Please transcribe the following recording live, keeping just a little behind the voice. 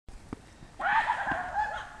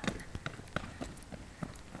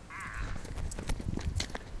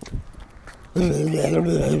Can you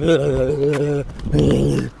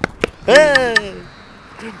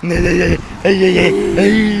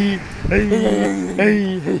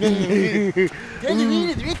eat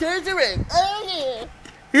it 3 times a week? Oh yeah.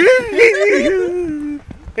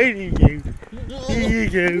 There you go. There you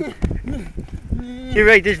go. You're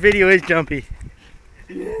right, this video is jumpy.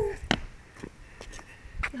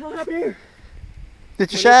 Hold up here.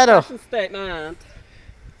 It's a shadow. Fashion statement.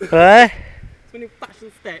 What? It's my new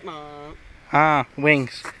fashion statement. Ah,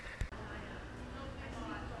 wings.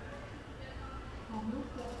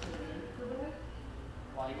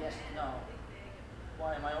 Why, yes, no.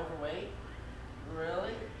 Why, am I overweight?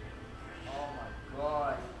 Really? Oh my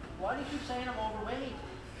god. Why do you keep saying I'm overweight?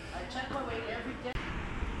 I check my weight every day.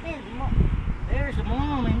 There's a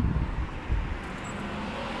mommy.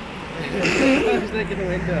 I was looking the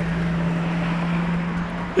window.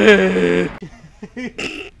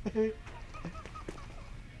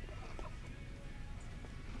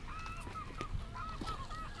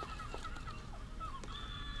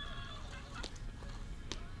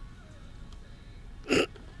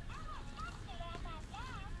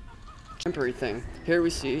 Temporary thing. Here we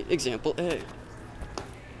see example A.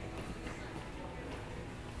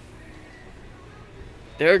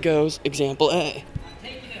 There goes example A. I'm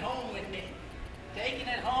taking it home with me. Taking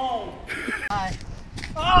it home.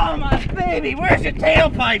 Oh my baby, where's your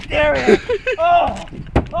tailpipe? There it is.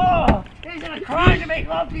 Oh, he's gonna cry to make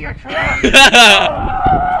love to your truck.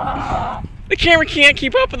 The camera can't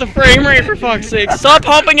keep up with the frame rate, for fuck's sake. Stop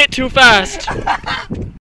pumping it too fast.